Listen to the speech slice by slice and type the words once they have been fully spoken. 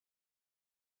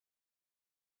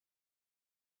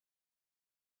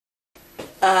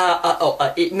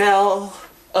Email.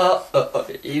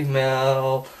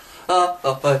 Email.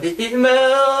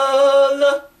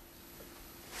 Email.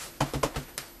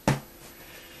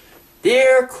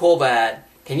 Dear CoolBad,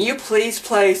 can you please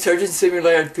play Surgeon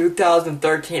Simulator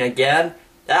 2013 again?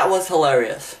 That was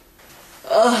hilarious.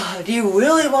 Do you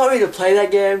really want me to play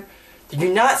that game? Did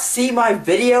you not see my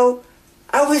video?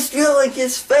 I was drilling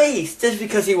his face just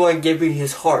because he wouldn't give me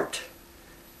his heart.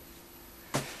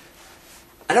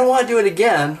 I don't want to do it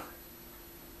again.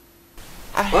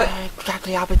 What? I'm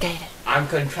contractually obligated. I'm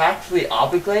contractually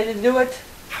obligated to do it?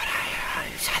 How would I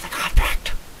sign the contract?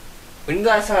 When did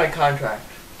I sign a contract?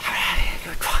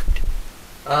 You're drugged.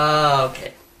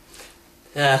 Okay.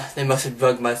 They must have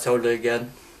drugged my soda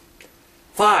again.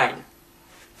 Fine.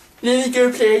 Let me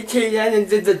go play KN and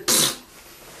did the...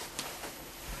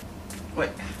 Wait.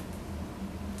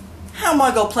 How am I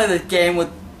gonna play this game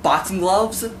with boxing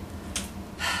gloves?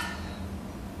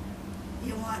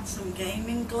 You want some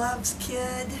gaming gloves,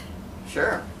 kid?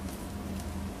 Sure.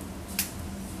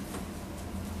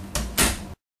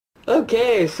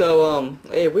 Okay, so,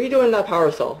 hey, what are you doing in that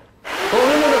power saw? Oh, no,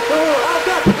 oh,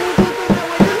 God!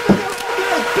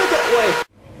 Go that way!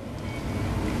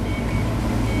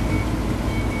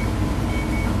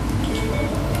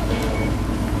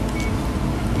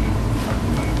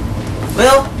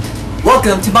 Well,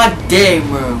 welcome to my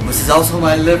game room, which is also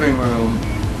my living room.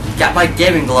 Got my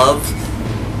gaming gloves,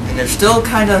 and they're still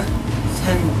kinda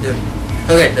tender.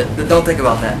 Okay, don't think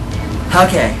about that.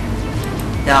 Okay.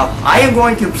 Now, I am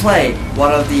going to play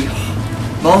one of the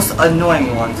most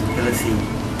annoying ones. Okay, let's see.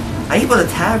 I'm able to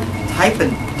type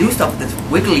and do stuff that's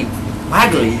wiggly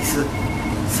waggly.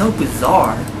 So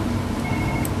bizarre.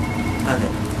 Okay.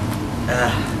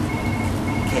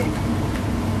 Okay.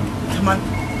 Come on.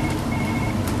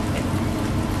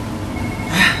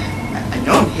 I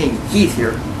know I'm hitting keys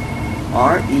here.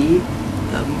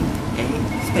 R-E-W-A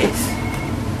space.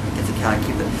 That's a cat.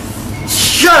 Keep it.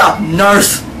 Shut up,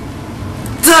 nurse!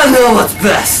 I know what's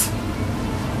best!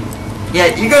 Yeah,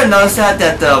 you're gonna notice that I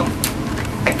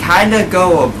kinda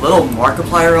go a little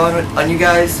Markiplier on you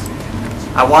guys.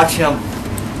 I watch him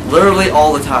literally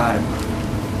all the time.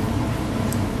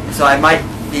 So I might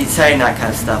be saying that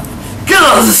kind of stuff. Get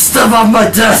all this stuff off my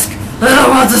desk! I don't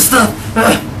want this stuff!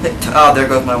 Oh, there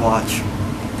goes my watch.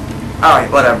 Alright,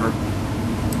 whatever.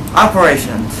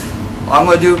 Operations. Well, I'm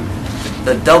gonna do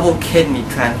the double kidney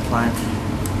transplant.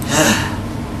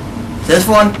 This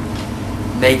one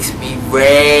makes me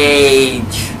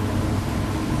rage.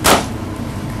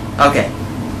 Okay.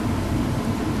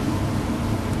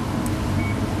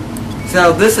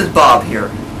 So this is Bob here.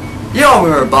 You know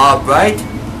remember Bob, right?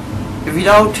 If you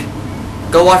don't,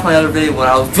 go watch my other video when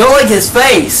I was drilling his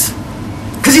face.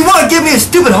 Cause he wanted to give me a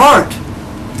stupid heart.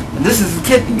 And this is the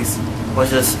kidneys,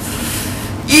 which is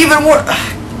even more.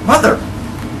 Mother,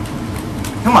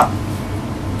 come on.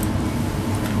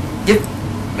 Give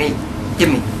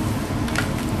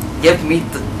me.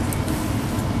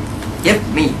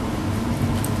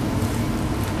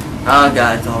 Oh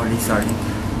God, it's already starting.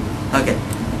 Okay,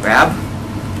 grab,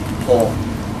 pull.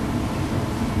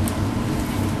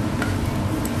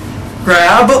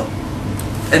 Grab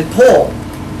and pull.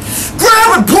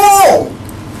 Grab and pull!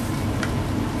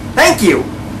 Thank you!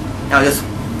 Now just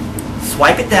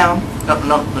swipe it down.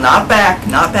 No, not back,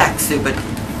 stupid.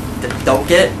 Don't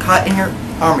get it caught in your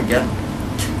arm again.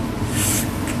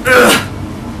 Ugh.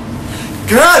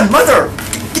 God, mother!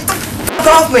 Get the f***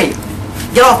 off me!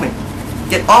 Get off me!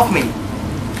 Get off me!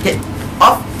 Get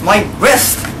off my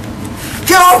wrist!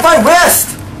 Get off my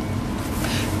wrist!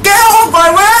 Get off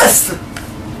my wrist!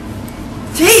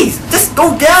 Jeez, just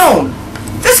go down!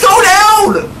 Just go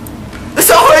down! It's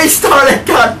already started,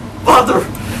 God, mother!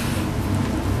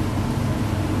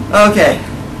 Okay.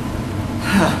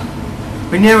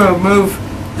 We need to remove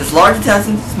this large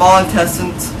intestine, small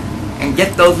intestines, and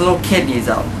get those little kidneys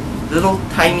out. Little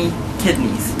tiny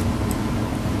kidneys.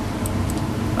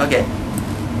 Okay.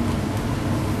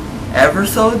 Ever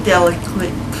so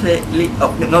delicately.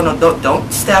 Oh no!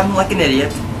 Don't stab him like an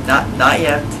idiot. Not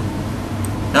yet.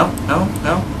 No.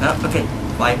 Okay,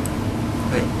 fine.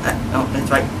 Wait. No, that's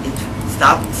right.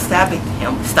 Stop stabbing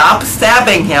him. Stop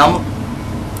stabbing him.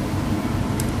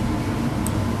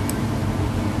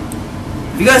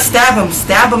 If you're gonna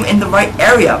stab him in the right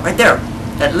area, right there.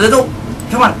 That little.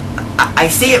 Come on. I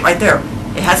see it right there.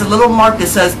 It has a little mark that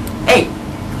says, "Hey,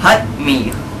 cut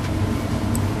me."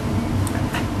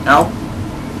 No?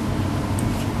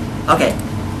 Okay.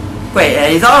 Wait,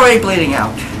 he's already bleeding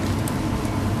out.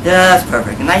 Yeah, that's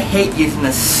perfect. And I hate using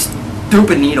this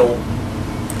stupid needle.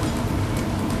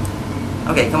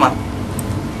 Okay, come on.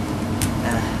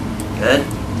 Good.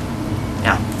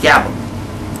 Now, jab him.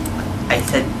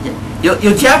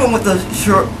 You'll jab him with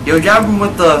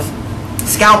the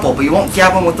scalpel, but you won't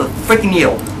jab him with the freaking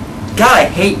needle. God, I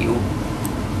hate you.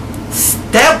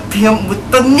 Stab him with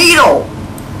the needle.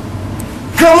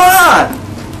 Come on.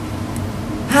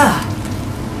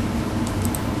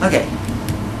 Okay.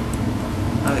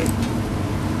 Okay.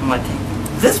 I'm gonna take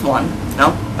this one.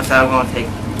 No, I said I'm gonna take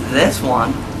this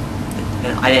one.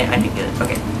 I didn't get it.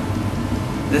 Okay.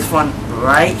 This one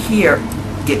right here.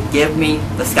 Give me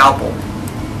the scalpel.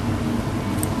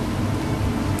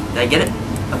 Did I get it?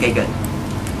 Okay, good.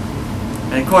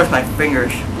 And of course my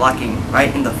finger's blocking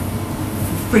right in the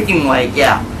freaking way.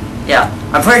 Yeah. Yeah.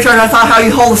 I'm pretty sure that's not how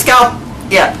you hold the scalp.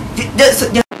 Yeah.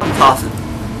 Just toss it.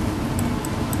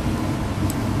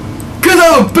 Cause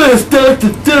I'm the best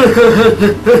doctor.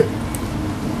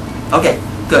 Okay,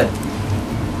 good.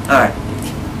 Alright.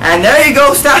 And there you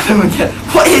go, stab him again.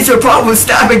 What is your problem with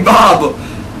stabbing Bob?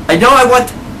 I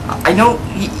know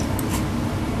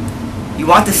you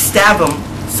want to stab him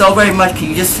so very much because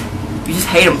you just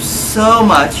hate him so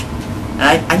much. And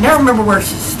I never remember where to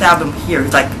stab him here.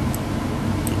 It's like,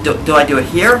 do I do it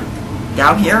here?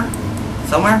 Down here?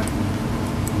 Somewhere?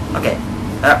 Okay.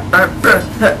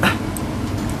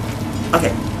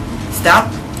 Okay.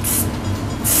 Stop.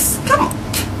 Come on.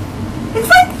 It's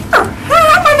right here.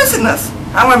 How am I missing this?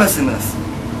 How am I missing this?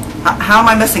 How am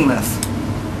I missing this?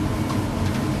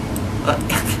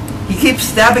 He keeps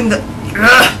stabbing the...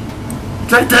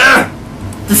 It's right there!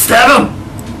 Just stab him!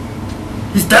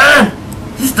 He's done!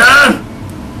 He's done!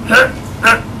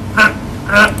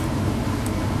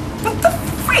 What the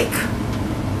freak?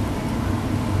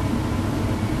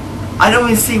 I don't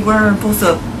even see where I'm supposed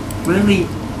to really...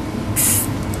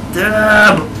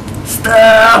 Stab!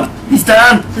 Stab! He's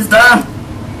done! He's done!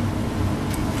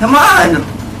 Come on!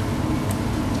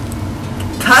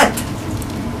 Cut!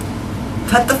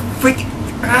 Cut the freak!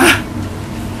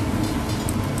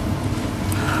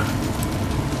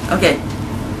 Okay.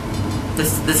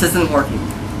 This isn't working.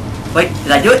 Wait,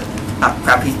 did I do it? Ah,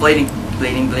 crap, he's bleeding.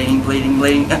 Bleeding.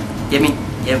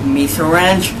 Give me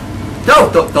syringe. No,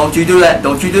 don't you do that.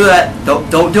 Don't you do that.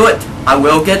 Don't do it. I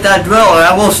will get that drill and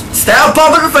I will stab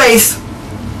Bob in the face.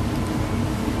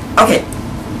 Okay.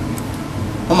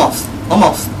 Almost.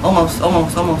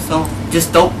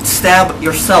 Just don't stab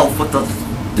yourself with the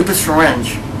stupid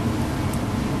syringe.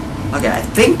 Okay, I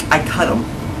think I cut him.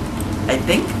 I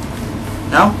think?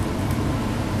 No?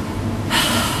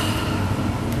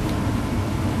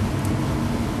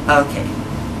 Okay.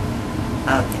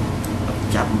 I'll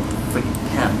jab him with a freaking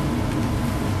pen.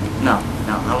 No,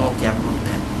 I won't jab him with a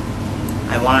pen.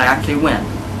 I want to actually win.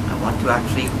 I want to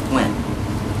actually win.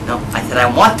 No, I said I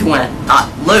want to win, not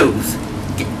lose.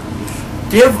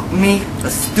 Give me the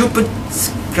stupid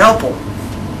scalpel.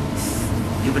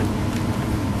 Stupid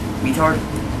retard.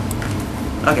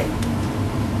 Okay.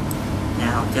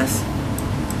 Now just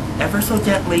ever so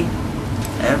gently.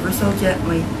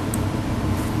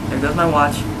 There goes my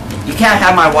watch. You can't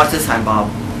have my watch this time, Bob.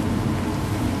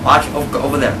 Watch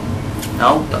over there.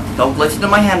 No, don't glitch into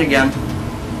my hand again.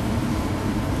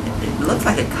 It looks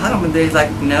like I cut him and he's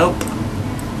like, nope.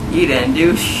 You didn't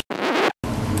do sh.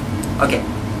 Okay.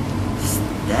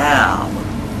 Stab.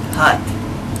 Cut.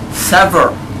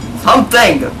 Sever.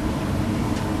 Something.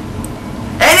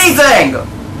 Anything.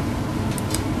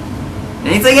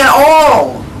 Anything at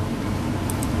all.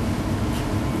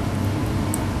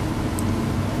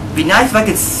 Be nice if I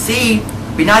could see.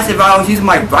 Be nice if I was using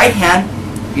my right hand.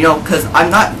 You know, because I'm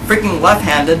not freaking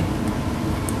left-handed.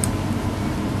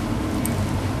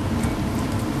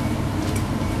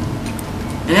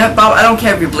 And yeah, Bob, I don't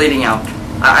care if you're bleeding out.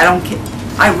 I don't care.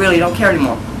 I really don't care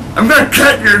anymore. I'm gonna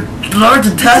cut your large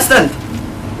intestine.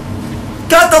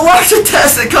 Cut the large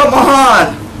intestine, come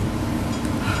on.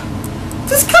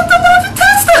 Just cut the large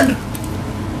intestine.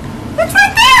 It's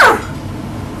right there.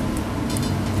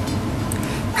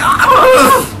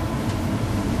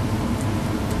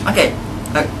 Okay.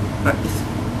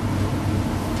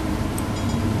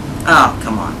 Oh,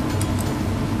 come on.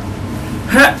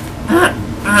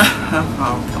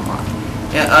 Oh, come on.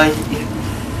 Yeah,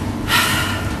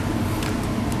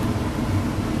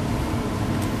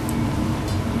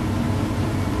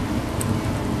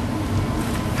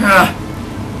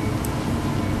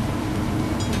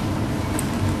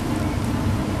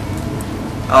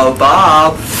 Oh,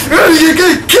 Bob. You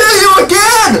can kill you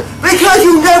again! Because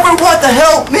you never want to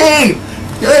help me!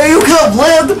 You could have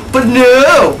lived, but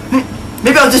no!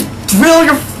 Maybe I'll just drill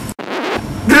your...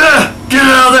 Get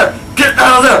out of there! Get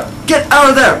out of there! Get out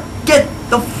of there! Get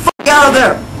the fuck out of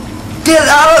there! Get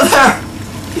out of there!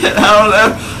 Get out of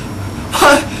there!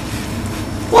 What?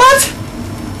 What?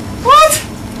 What?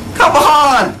 Come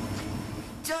on!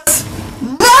 Just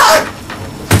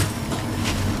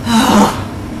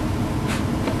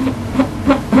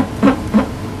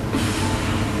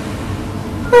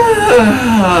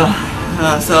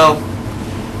So,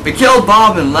 we killed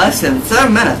Bob in less than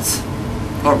 7 minutes.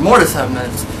 Or more than 7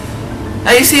 minutes.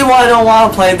 Now you see why I don't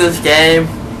want to play this game?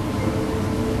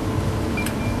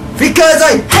 Because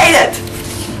I hate it!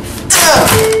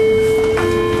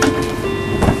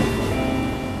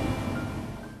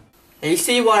 And you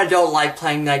see why I don't like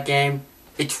playing that game?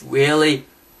 It's really,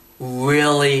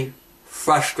 really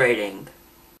frustrating.